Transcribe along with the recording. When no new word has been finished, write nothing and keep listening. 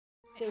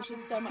There's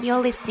just so much. You're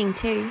listening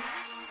to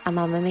a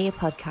Mamma Mia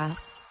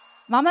podcast.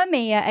 Mamma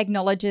Mia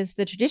acknowledges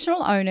the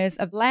traditional owners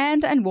of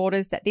land and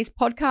waters that this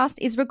podcast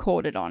is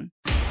recorded on.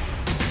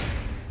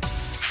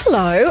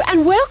 Hello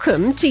and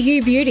welcome to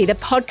You Beauty, the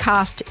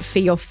podcast for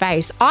your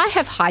face. I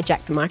have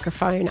hijacked the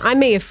microphone. I'm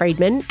Mia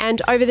Friedman,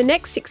 and over the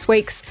next 6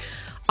 weeks,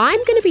 I'm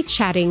going to be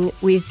chatting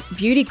with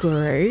beauty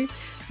guru,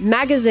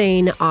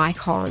 magazine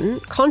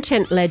icon,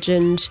 content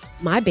legend,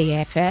 my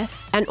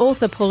BFF, and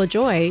author Paula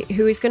Joy,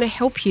 who is going to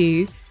help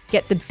you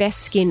get the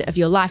best skin of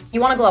your life.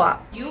 You want to glow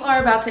up. You are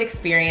about to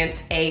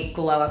experience a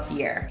glow up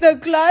year. The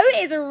glow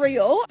is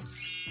real.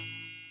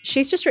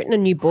 She's just written a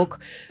new book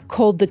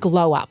called The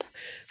Glow Up,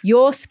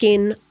 Your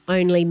Skin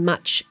Only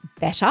Much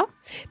Better,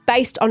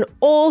 based on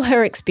all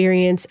her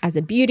experience as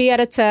a beauty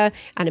editor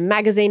and a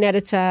magazine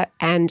editor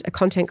and a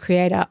content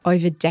creator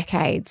over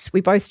decades.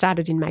 We both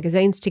started in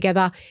magazines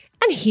together,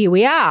 and here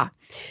we are.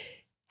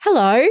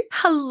 Hello.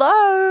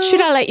 Hello. Should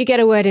I let you get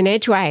a word in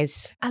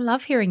edgeways? I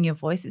love hearing your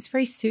voice. It's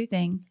very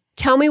soothing.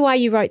 Tell me why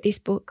you wrote this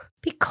book.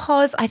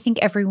 Because I think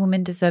every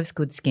woman deserves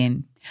good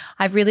skin.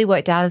 I've really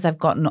worked out as I've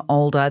gotten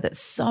older that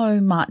so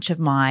much of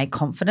my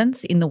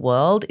confidence in the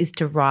world is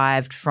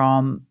derived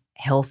from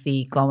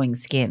healthy, glowing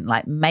skin.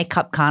 Like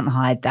makeup can't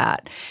hide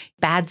that.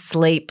 Bad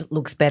sleep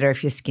looks better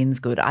if your skin's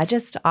good.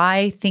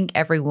 I think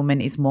every woman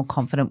is more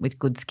confident with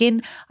good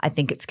skin. I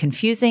think it's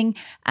confusing,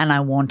 and I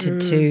wanted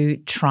to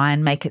try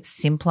and make it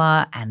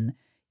simpler and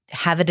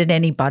have it at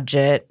any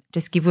budget.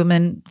 Just give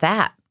women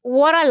that.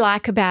 What I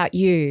like about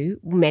you,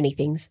 many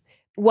things.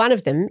 One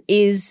of them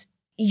is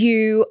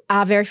you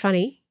are very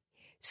funny.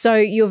 So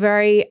you're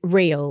very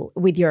real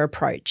with your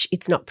approach.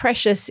 It's not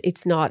precious.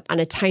 It's not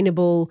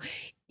unattainable.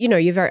 You know,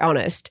 you're very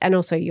honest, and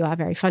also you are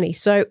very funny.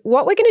 So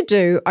what we're going to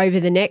do over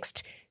the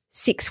next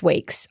 6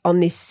 weeks on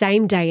this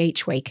same day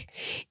each week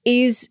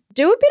is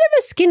do a bit of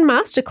a skin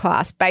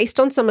masterclass based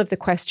on some of the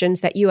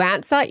questions that you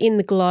answer in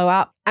the Glow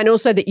Up and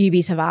also that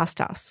Ubies have asked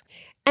us.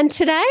 And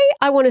today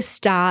I want to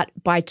start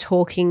by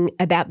talking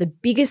about the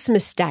biggest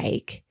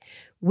mistake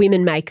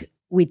women make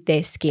with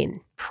their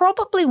skin.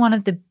 Probably one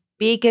of the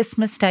biggest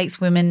mistakes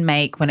women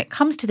make when it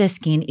comes to their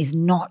skin is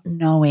not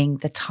knowing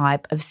the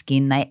type of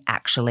skin they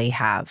actually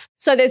have.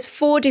 So there's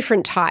 4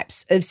 different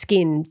types of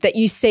skin that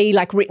you see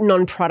like written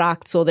on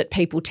products or that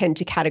people tend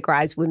to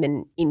categorize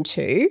women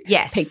into.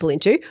 Yes. People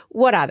into.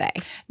 What are they?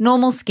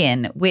 Normal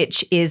skin,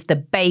 which is the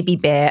baby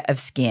bear of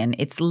skin.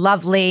 It's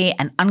lovely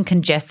and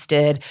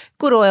uncongested,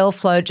 good oil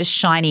flow, just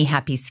shiny,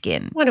 happy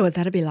skin. Wonder what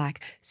that'd be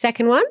like.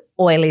 Second one?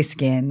 Oily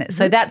skin.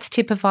 So that's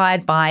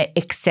typified by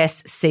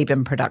excess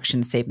sebum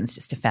production. Sebum's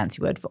just a fancy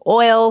word for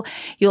oil.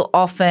 You'll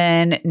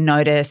often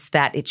notice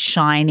that it's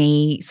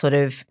shiny sort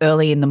of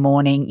early in the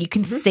morning. You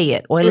can see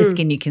it. Oily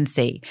skin you can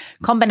see.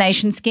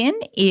 Combination skin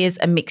is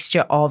a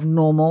mixture of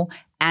normal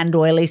and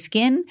oily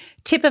skin,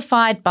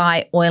 typified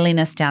by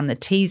oiliness down the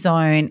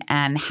T-zone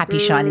and happy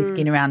shiny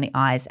skin around the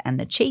eyes and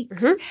the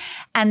cheeks.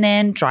 And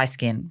then dry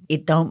skin.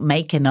 It don't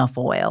make enough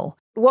oil.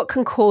 What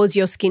can cause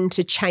your skin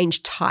to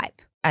change type?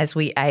 As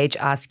we age,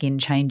 our skin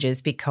changes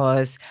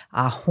because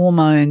our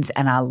hormones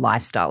and our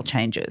lifestyle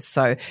changes.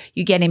 So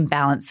you get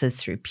imbalances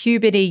through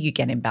puberty, you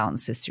get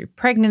imbalances through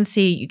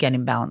pregnancy, you get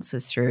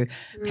imbalances through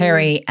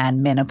peri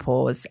and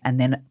menopause,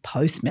 and then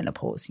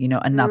post-menopause,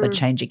 another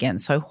change again.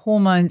 So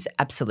hormones,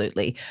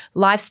 absolutely.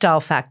 Lifestyle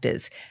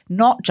factors,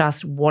 not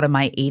just what am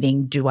I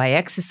eating, do I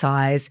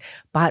exercise,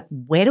 but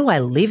where do I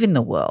live in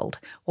the world?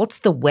 What's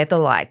the weather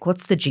like?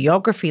 What's the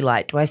geography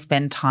like? Do I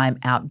spend time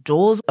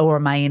outdoors or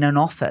am I in an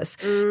office?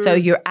 So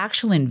your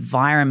actual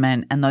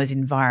environment and those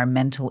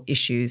environmental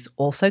issues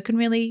also can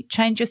really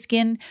change your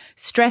skin.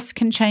 Stress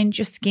can change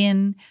your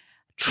skin.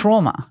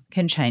 Trauma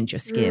can change your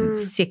skin.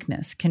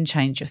 Sickness can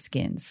change your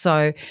skin.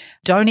 So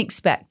don't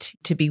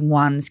expect to be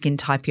one skin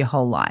type your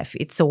whole life.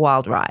 It's a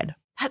wild ride.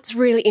 That's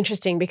really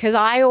interesting because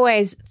I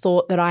always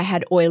thought that I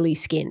had oily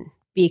skin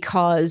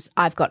because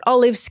I've got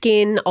olive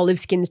skin. Olive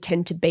skins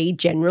tend to be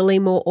generally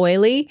more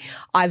oily.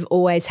 I've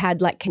always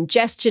had like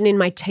congestion in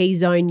my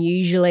T-zone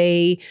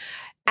usually.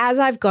 As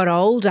I've got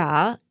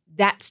older,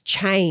 that's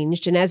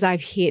changed. And as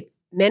I've hit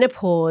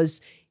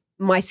menopause,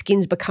 my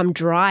skin's become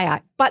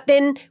drier. But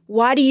then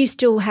why do you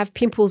still have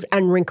pimples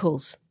and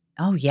wrinkles?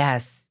 Oh,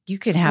 yes. You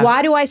could have.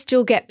 Why do I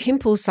still get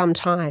pimples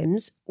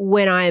sometimes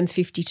when I am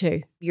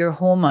 52? Your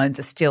hormones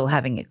are still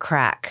having a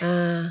crack.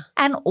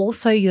 And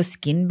also your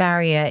skin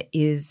barrier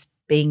is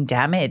being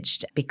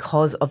damaged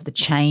because of the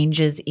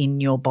changes in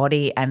your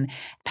body, and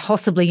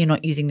possibly you're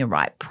not using the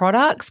right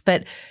products,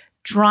 but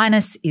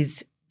dryness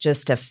is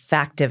just a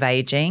fact of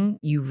aging.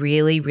 You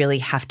really, really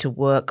have to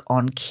work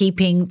on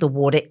keeping the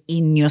water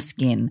in your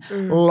skin,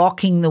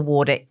 locking the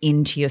water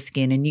into your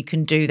skin. And you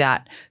can do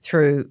that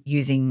through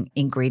using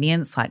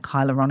ingredients like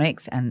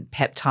hyaluronics and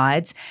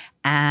peptides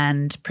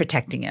and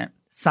protecting it,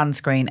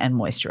 sunscreen and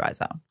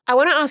moisturizer. I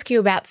want to ask you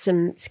about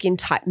some skin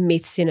type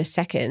myths in a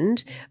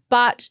second,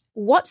 but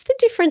what's the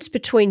difference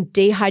between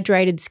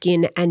dehydrated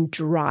skin and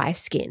dry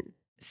skin?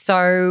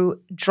 So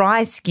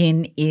dry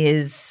skin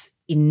is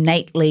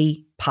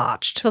innately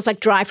parched. So it's like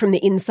dry from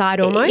the inside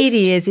almost? It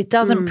is. It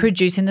doesn't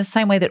produce in the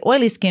same way that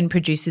oily skin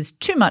produces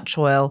too much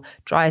oil,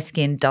 dry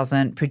skin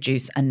doesn't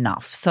produce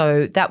enough.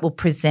 So that will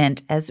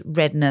present as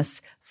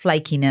redness,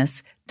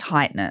 flakiness,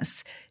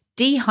 tightness.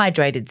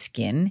 Dehydrated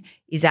skin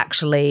is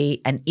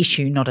actually an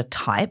issue, not a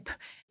type.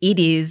 It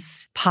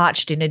is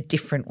parched in a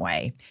different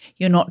way.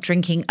 You're not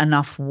drinking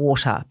enough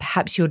water.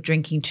 Perhaps you're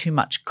drinking too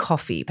much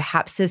coffee.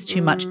 Perhaps there's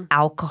too much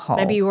alcohol.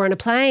 Maybe you were on a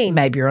plane.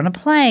 Maybe you're on a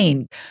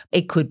plane.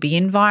 It could be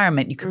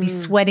environment. You could be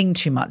sweating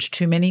too much,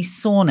 too many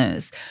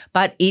saunas.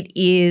 But it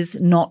is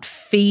not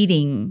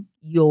feeding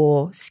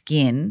your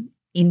skin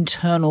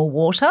internal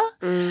water,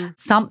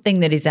 something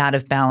that is out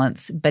of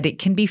balance, but it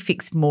can be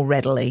fixed more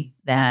readily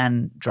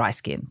than dry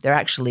skin. They're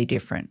actually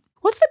different.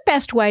 What's the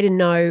best way to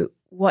know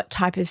what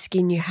type of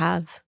skin you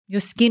have?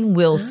 Your skin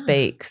will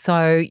speak.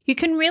 So you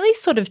can really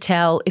sort of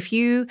tell if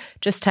you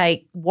just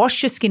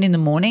wash your skin in the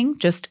morning,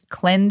 just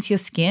cleanse your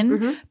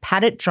skin,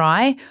 pat it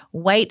dry,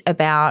 wait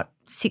about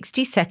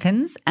 60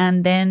 seconds,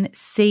 and then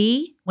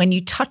see when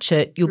you touch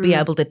it, you'll be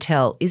able to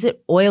tell, is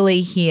it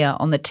oily here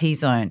on the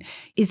T-zone?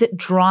 Is it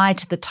dry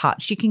to the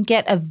touch? You can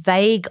get a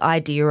vague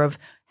idea of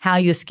how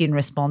your skin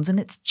responds, and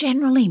it's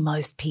generally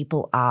most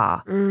people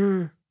are.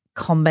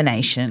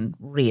 Combination,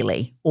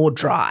 really, or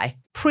dry.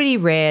 Pretty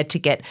rare to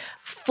get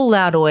full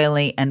out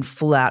oily and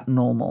full out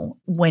normal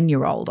when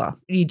you're older.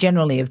 You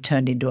generally have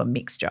turned into a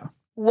mixture.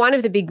 One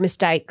of the big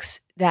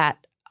mistakes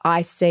that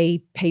I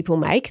see people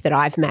make, that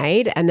I've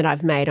made and that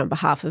I've made on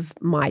behalf of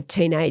my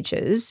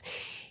teenagers,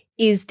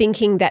 is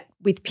thinking that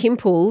with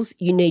pimples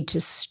you need to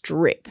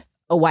strip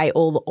away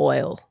all the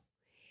oil.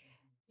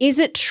 Is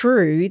it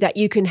true that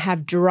you can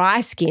have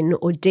dry skin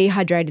or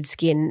dehydrated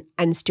skin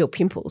and still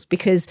pimples?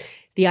 Because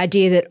the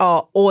idea that,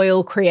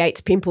 oil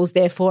creates pimples,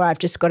 therefore I've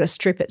just got to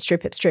strip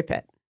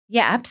it.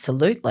 Yeah,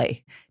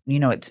 absolutely. You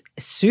know, it's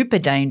super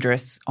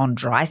dangerous on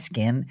dry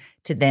skin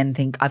to then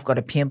think I've got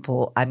a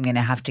pimple, I'm going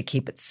to have to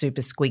keep it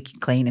super squeaky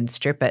clean and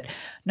strip it.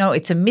 No,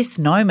 it's a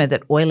misnomer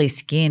that oily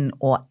skin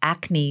or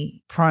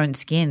acne-prone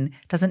skin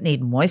doesn't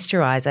need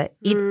moisturizer.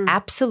 It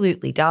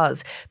absolutely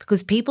does,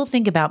 because people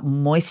think about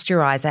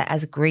moisturizer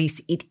as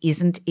grease. It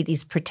isn't. It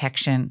is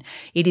protection.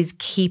 It is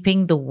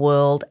keeping the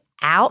world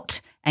out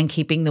and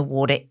keeping the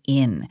water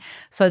in.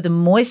 So the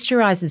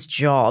moisturizer's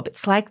job,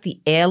 it's like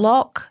the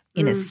airlock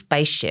in a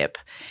spaceship.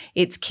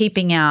 It's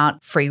keeping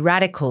out free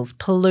radicals,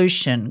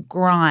 pollution,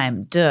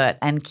 grime, dirt,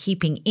 and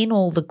keeping in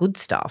all the good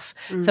stuff.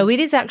 So it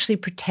is actually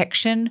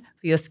protection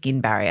for your skin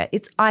barrier.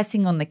 It's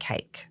icing on the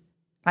cake.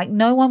 Like,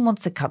 no one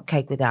wants a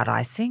cupcake without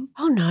icing.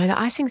 Oh no, the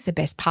icing's the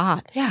best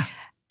part. Yeah.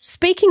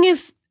 Speaking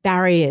of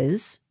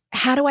barriers,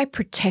 how do I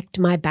protect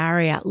my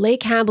barrier? Lee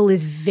Campbell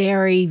is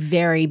very,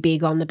 very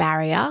big on the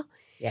barrier.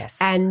 Yes.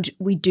 And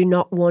we do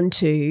not want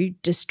to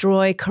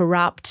destroy,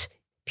 corrupt,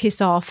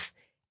 piss off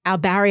our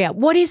barrier.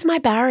 What is my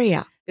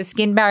barrier? The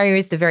skin barrier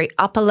is the very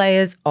upper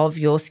layers of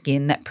your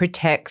skin that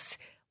protects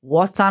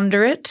what's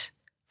under it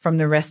from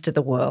the rest of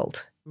the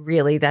world.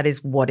 Really, that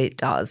is what it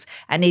does.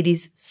 And it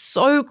is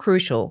so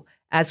crucial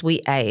as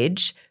we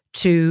age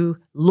to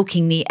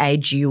looking the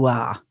age you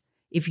are.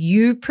 If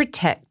you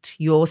protect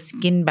your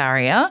skin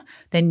barrier,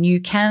 then you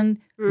can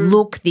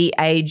look the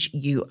age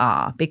you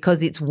are,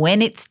 because it's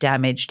when it's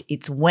damaged,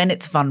 it's when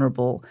it's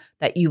vulnerable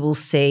that you will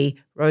see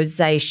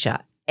rosacea,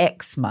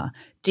 eczema,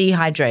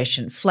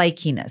 dehydration,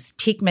 flakiness,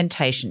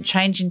 pigmentation,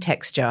 change in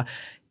texture,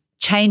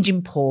 change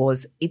in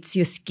pores. It's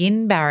your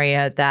skin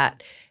barrier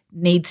that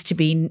needs to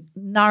be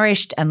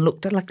nourished and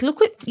looked at. Like, look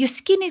at your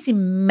skin is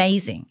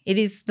amazing. It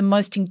is the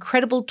most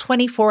incredible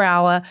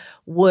 24-hour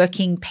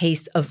working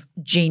piece of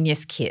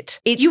genius kit.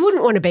 You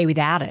wouldn't want to be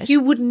without it.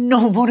 You would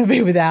not want to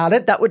be without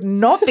it. That would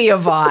not be a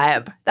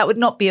vibe. That would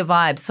not be a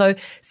vibe. So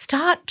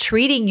start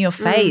treating your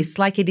face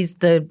like it is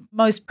the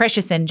most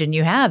precious engine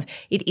you have.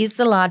 It is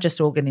the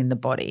largest organ in the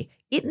body.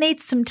 It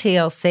needs some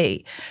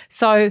TLC.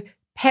 So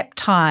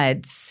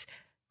peptides,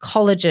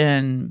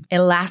 collagen,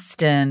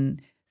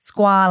 elastin,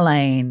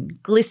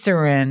 squalane,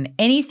 glycerin,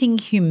 anything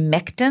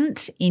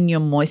humectant in your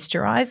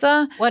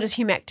moisturizer. What does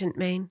humectant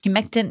mean?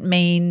 Humectant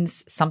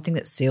means something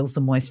that seals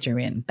the moisture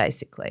in,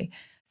 basically.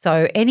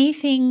 So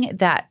anything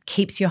that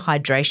keeps your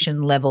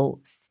hydration level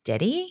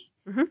steady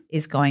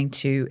is going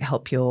to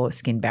help your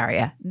skin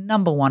barrier.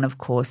 Number one, of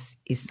course,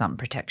 is sun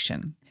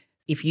protection.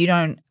 If you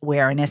don't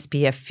wear an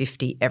SPF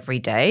 50 every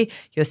day,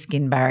 your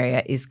skin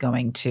barrier is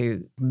going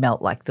to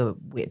melt like the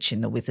witch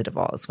in The Wizard of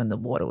Oz when the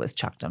water was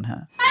chucked on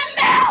her. I'm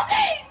melting!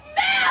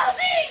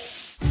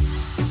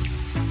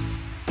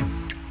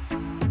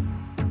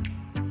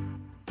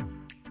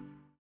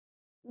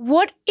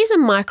 What is a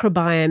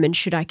microbiome and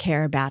should I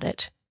care about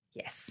it?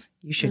 Yes,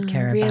 you should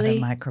care really?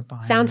 about a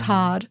microbiome. Sounds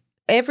hard.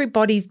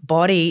 Everybody's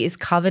body is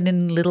covered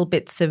in little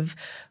bits of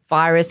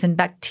virus and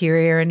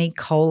bacteria and E.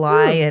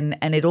 coli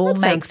and it all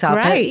That makes sounds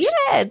up. great.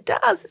 Yeah, it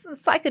does.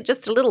 It's like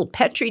just a little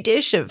petri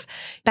dish of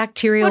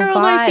bacterial What are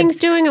all those vibes. things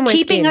doing on my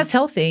Keeping skin? us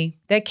healthy.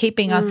 They're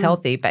keeping us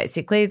healthy,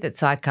 basically.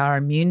 That's like our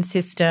immune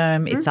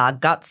system. It's our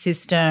gut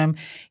system.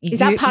 Is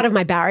that part of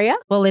my barrier?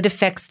 Well, it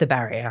affects the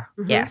barrier,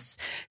 yes.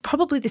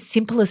 Probably the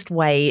simplest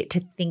way to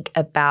think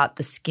about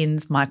the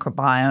skin's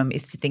microbiome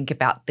is to think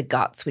about the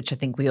guts, which I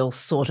think we all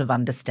sort of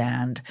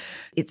understand.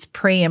 It's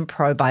pre and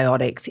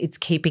probiotics. It's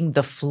keeping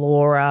the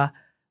flora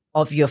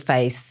of your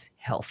face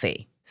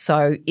healthy.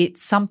 So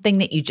it's something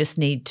that you just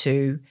need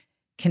to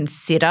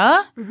consider.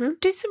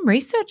 Do some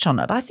research on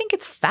it. I think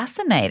it's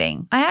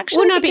fascinating. I actually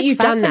Well, no, think but it's you've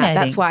done that. fascinating.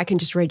 That's why I can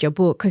just read your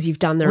book because you've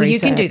done the Well,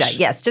 research. you can do that.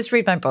 Yes, just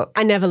read my book.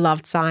 I never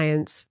loved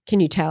science.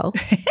 Can you tell?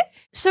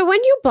 So when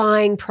you're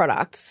buying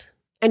products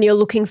and you're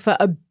looking for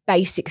a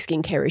basic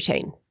skincare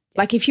routine,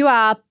 like if you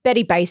are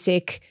Betty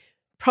Basic,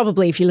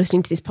 probably if you're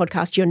listening to this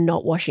podcast, you're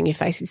not washing your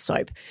face with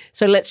soap.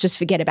 So let's just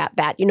forget about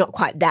that. You're not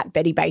quite that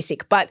Betty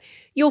Basic, but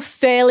you're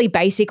fairly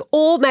basic,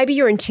 or maybe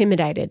you're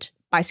intimidated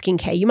by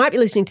skincare. You might be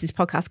listening to this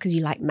podcast because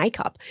you like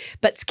makeup,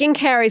 but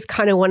skincare is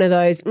kind of one of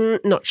those,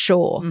 not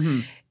sure.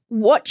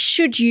 What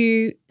should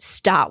you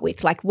start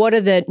with? Like, what are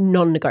the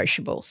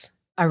non-negotiables?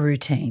 A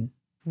routine.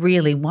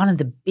 Really, one of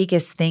the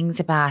biggest things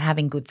about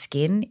having good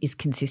skin is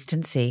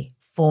consistency,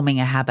 forming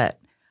a habit.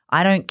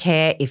 I don't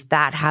care if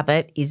that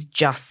habit is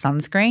just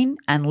sunscreen,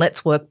 and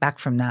let's work back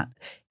from that.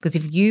 Because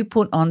if you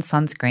put on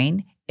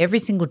sunscreen every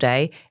single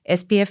day,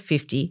 SPF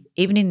 50,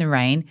 even in the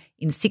rain,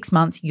 in 6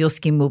 months, your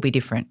skin will be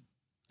different.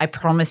 I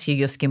promise you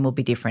your skin will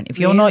be different. If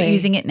you're not Really?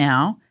 using it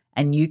now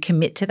and you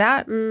commit to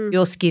that,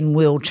 your skin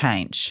will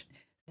change.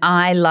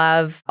 I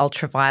love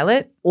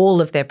Ultraviolet.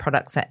 All of their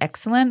products are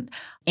excellent.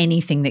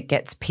 Anything that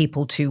gets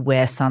people to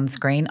wear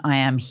sunscreen, I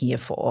am here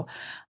for.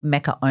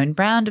 Mecca Own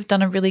Brand have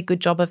done a really good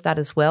job of that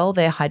as well.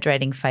 Their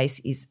hydrating face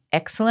is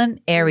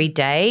excellent. Airy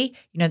Day,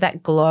 you know,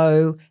 that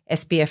glow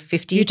SPF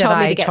 50 You that told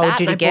me I to get told that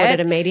you and to I bought get,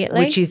 it immediately.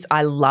 which is,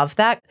 I love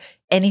that.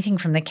 Anything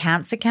from the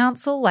Cancer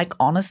Council, like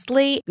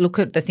honestly, look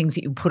at the things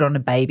that you put on a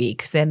baby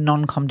because they're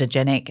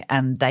non-comedogenic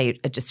and they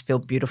just feel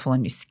beautiful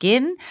on your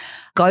skin.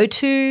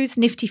 Go-To's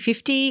Nifty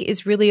 50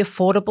 is really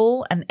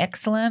affordable and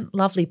excellent,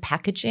 lovely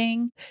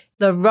packaging.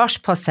 The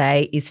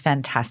Roche-Posay is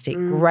fantastic,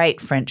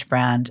 great French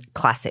brand,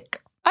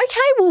 classic. Okay,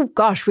 well,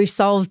 gosh, we've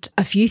solved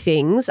a few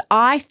things.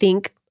 I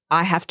think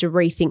I have to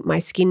rethink my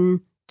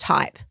skin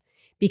type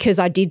because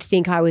I did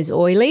think I was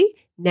oily.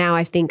 Now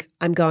I think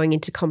I'm going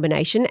into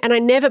combination. And I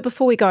never,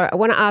 before we go, I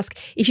want to ask,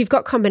 if you've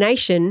got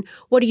combination,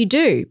 what do you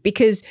do?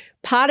 Because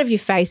part of your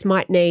face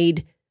might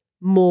need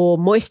more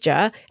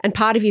moisture and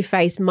part of your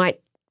face might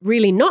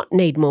really not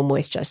need more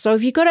moisture. So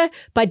if you've got to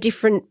buy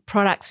different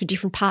products for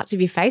different parts of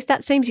your face,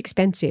 that seems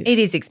expensive. It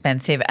is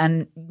expensive,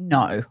 and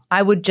no,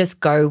 I would just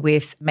go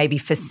with maybe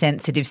for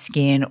sensitive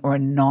skin or a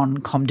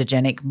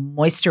non-comedogenic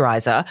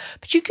moisturizer,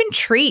 but you can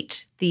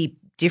treat the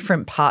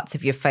different parts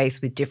of your face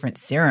with different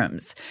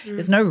serums.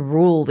 There's no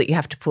rule that you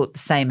have to put the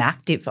same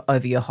active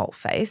over your whole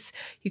face.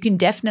 You can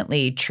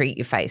definitely treat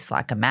your face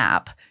like a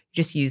map,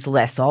 just use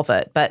less of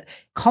it. But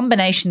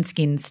combination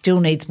skin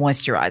still needs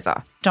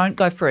moisturizer. Don't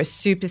go for a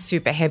super,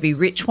 super heavy,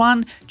 rich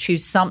one.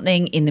 Choose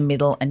something in the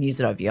middle and use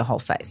it over your whole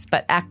face.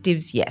 But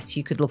actives, yes,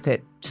 you could look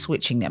at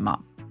switching them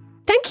up.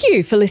 Thank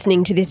you for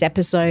listening to this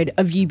episode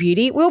of You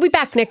Beauty. We'll be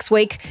back next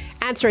week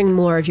answering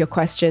more of your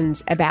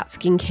questions about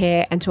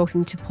skincare and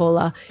talking to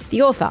Paula,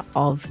 the author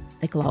of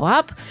The Glow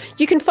Up.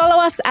 You can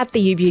follow us at the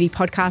You Beauty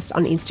podcast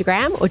on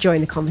Instagram or join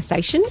the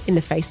conversation in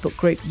the Facebook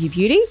group You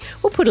Beauty.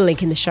 We'll put a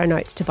link in the show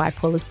notes to buy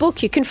Paula's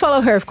book. You can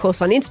follow her, of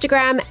course, on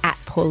Instagram at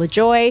Paula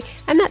Joy,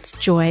 and that's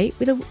Joy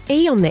with an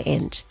E on the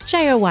end,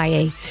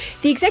 Joye.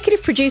 The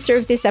executive producer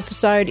of this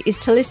episode is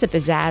Talissa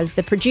Bazaz.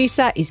 The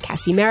producer is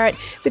Cassie Merritt,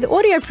 with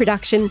audio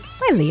production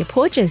by Leah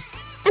Porges.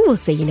 And we'll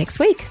see you next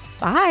week.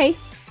 Bye.